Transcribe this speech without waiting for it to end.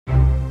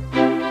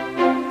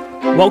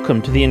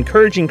Welcome to the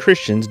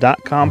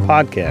EncouragingChristians.com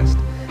podcast.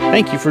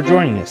 Thank you for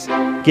joining us.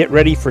 Get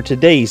ready for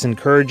today's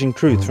encouraging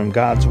truth from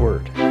God's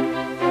Word.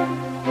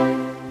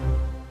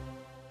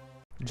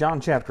 John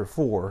chapter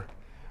 4,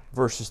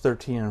 verses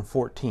 13 and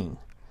 14.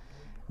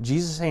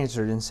 Jesus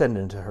answered and said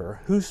unto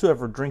her,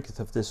 Whosoever drinketh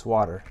of this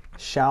water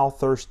shall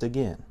thirst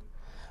again.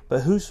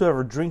 But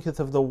whosoever drinketh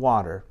of the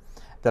water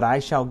that I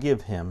shall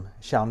give him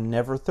shall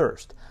never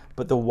thirst.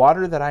 But the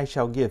water that I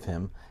shall give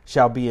him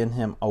shall be in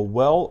him a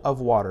well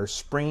of water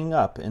springing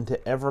up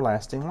into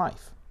everlasting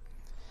life.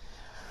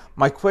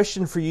 My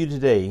question for you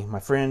today, my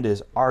friend,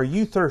 is, are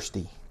you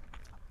thirsty?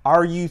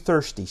 Are you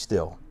thirsty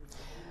still?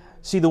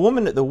 See, the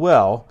woman at the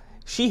well,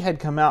 she had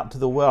come out to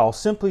the well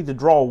simply to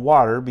draw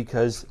water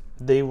because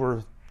they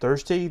were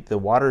thirsty. The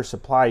water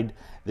supplied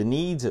the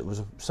needs. It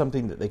was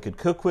something that they could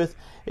cook with.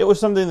 It was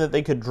something that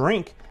they could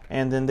drink,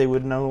 and then they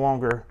would no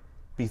longer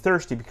be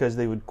thirsty because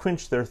they would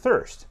quench their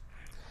thirst.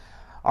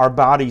 Our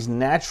bodies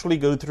naturally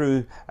go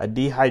through a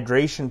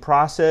dehydration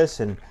process,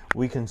 and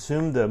we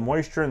consume the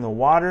moisture in the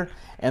water.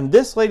 And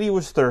this lady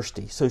was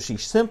thirsty, so she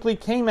simply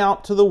came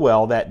out to the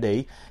well that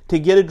day to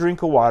get a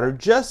drink of water,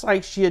 just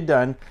like she had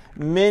done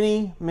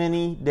many,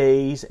 many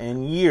days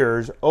and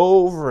years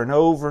over and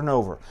over and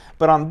over.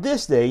 But on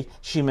this day,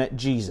 she met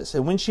Jesus.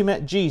 And when she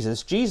met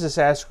Jesus, Jesus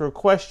asked her a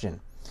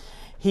question.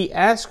 He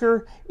asked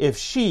her if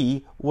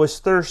she was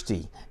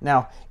thirsty.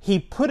 Now, he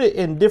put it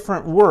in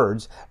different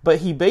words, but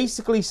he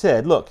basically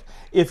said, look,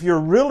 if you're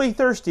really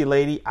thirsty,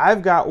 lady,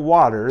 I've got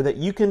water that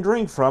you can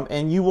drink from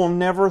and you will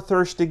never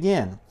thirst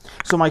again.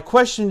 So my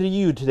question to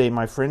you today,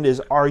 my friend,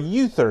 is, are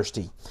you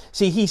thirsty?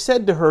 See, he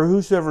said to her,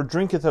 Whosoever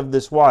drinketh of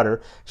this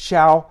water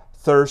shall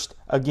thirst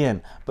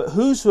again. But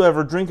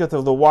whosoever drinketh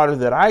of the water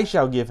that I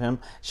shall give him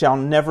shall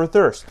never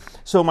thirst.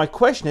 So my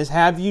question is,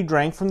 have you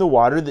drank from the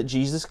water that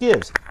Jesus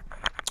gives?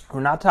 We're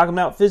not talking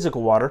about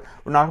physical water.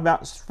 We're not talking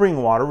about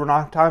spring water. We're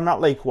not talking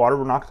about lake water.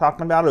 We're not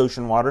talking about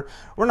ocean water.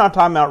 We're not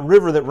talking about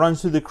river that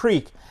runs through the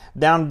creek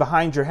down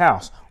behind your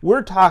house.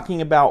 We're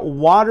talking about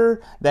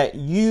water that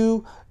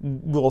you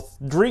will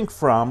drink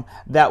from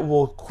that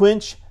will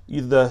quench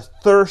the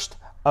thirst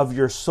of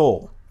your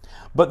soul.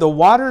 But the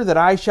water that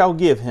I shall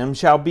give him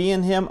shall be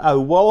in him a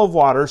well of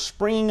water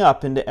springing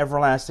up into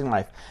everlasting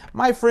life.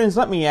 My friends,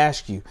 let me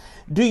ask you,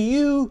 do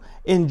you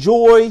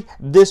enjoy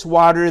this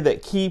water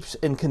that keeps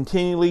and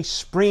continually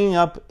springing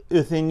up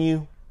within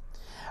you?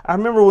 I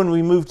remember when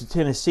we moved to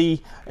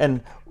Tennessee,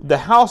 and the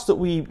house that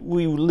we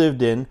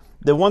lived in,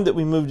 the one that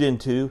we moved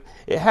into,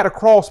 it had a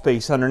crawl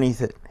space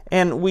underneath it.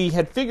 And we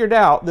had figured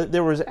out that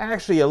there was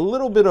actually a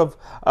little bit of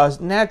a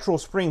natural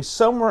spring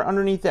somewhere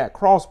underneath that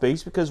crawl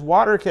space because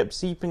water kept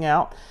seeping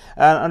out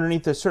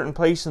underneath a certain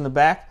place in the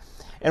back.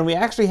 And we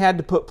actually had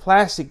to put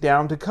plastic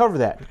down to cover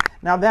that.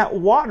 Now, that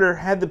water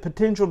had the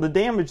potential to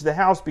damage the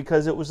house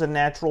because it was a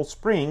natural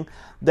spring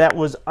that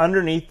was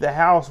underneath the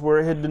house where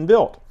it had been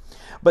built.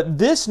 But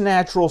this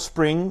natural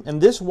spring and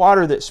this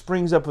water that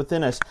springs up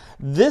within us,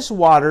 this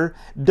water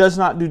does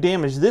not do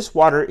damage. This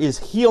water is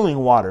healing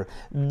water.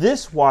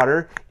 This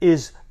water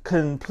is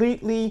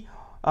completely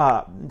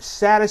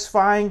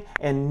satisfying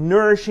and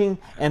nourishing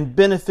and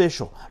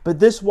beneficial. But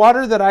this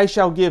water that I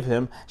shall give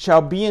him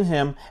shall be in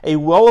him a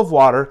well of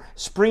water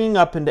springing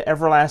up into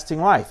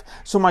everlasting life.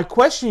 So my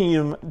question to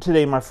you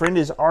today, my friend,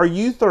 is, are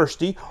you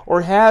thirsty,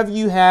 or have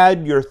you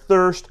had your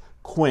thirst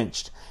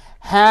quenched?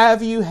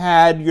 Have you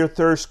had your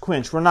thirst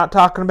quenched? We're not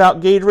talking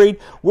about Gatorade.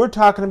 We're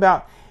talking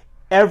about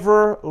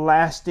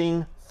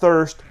everlasting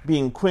thirst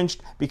being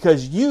quenched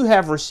because you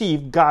have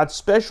received God's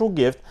special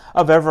gift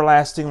of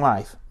everlasting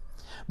life.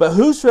 But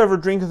whosoever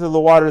drinketh of the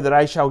water that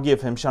I shall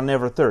give him shall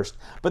never thirst.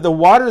 But the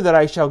water that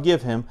I shall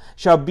give him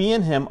shall be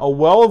in him a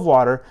well of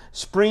water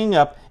springing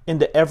up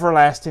into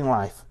everlasting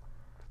life.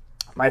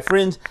 My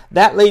friends,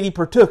 that lady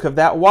partook of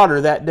that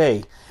water that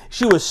day.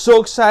 She was so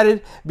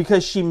excited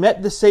because she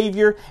met the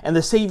Savior and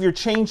the Savior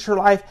changed her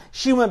life.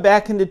 She went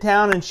back into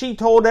town and she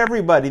told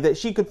everybody that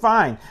she could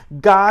find,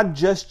 God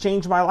just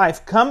changed my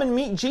life. Come and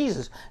meet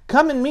Jesus.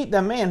 Come and meet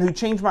the man who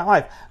changed my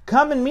life.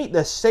 Come and meet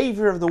the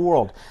Savior of the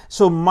world.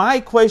 So my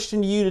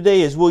question to you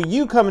today is, will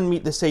you come and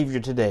meet the Savior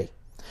today?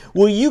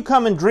 Will you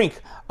come and drink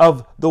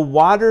of the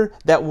water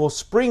that will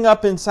spring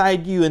up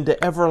inside you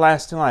into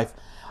everlasting life?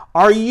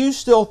 Are you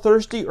still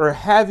thirsty, or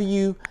have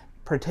you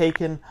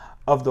partaken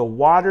of the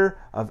water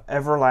of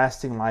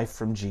everlasting life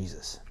from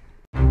Jesus?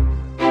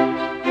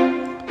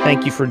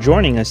 Thank you for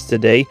joining us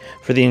today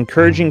for the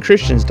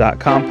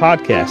EncouragingChristians.com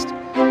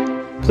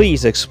podcast.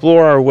 Please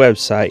explore our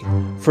website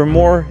for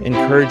more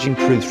encouraging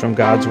truths from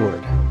God's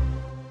Word.